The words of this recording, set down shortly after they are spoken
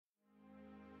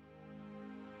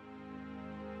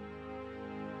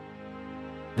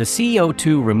The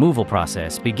CO2 removal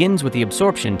process begins with the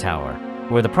absorption tower,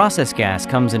 where the process gas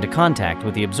comes into contact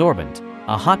with the absorbent,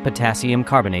 a hot potassium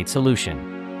carbonate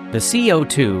solution. The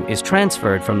CO2 is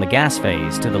transferred from the gas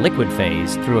phase to the liquid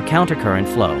phase through a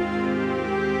countercurrent flow.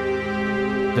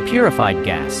 The purified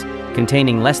gas,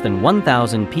 containing less than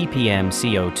 1,000 ppm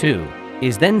CO2,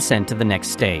 is then sent to the next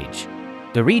stage.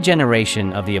 The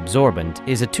regeneration of the absorbent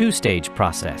is a two-stage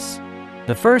process.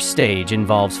 The first stage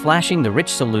involves flashing the rich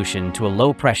solution to a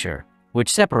low pressure,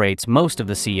 which separates most of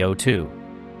the CO2.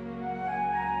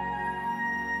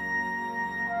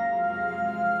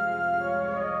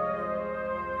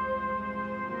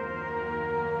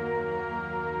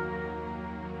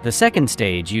 The second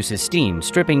stage uses steam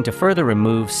stripping to further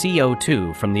remove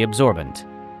CO2 from the absorbent.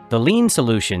 The lean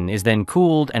solution is then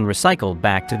cooled and recycled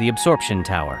back to the absorption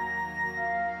tower.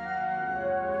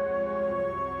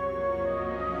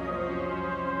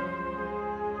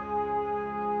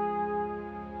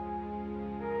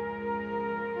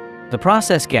 The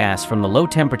process gas from the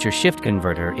low-temperature shift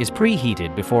converter is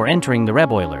preheated before entering the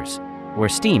reboilers, where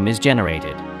steam is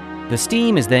generated. The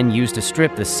steam is then used to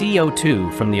strip the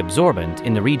CO2 from the absorbent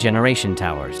in the regeneration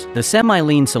towers. The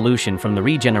semi-lean solution from the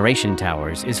regeneration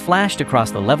towers is flashed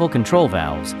across the level control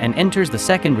valves and enters the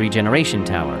second regeneration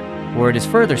tower, where it is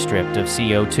further stripped of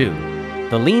CO2.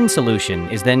 The lean solution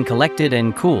is then collected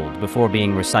and cooled before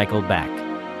being recycled back.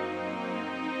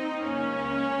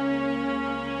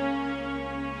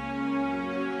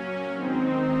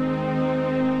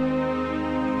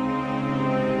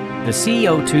 The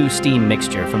CO2 steam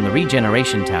mixture from the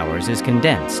regeneration towers is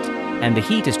condensed, and the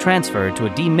heat is transferred to a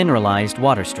demineralized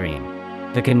water stream.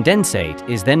 The condensate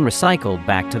is then recycled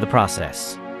back to the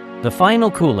process. The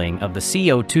final cooling of the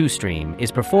CO2 stream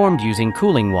is performed using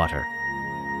cooling water.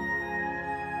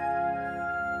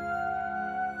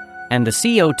 And the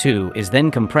CO2 is then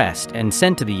compressed and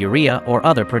sent to the urea or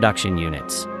other production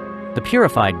units. The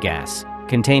purified gas,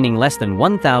 containing less than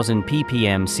 1,000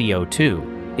 ppm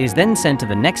CO2, is then sent to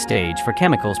the next stage for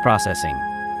chemicals processing.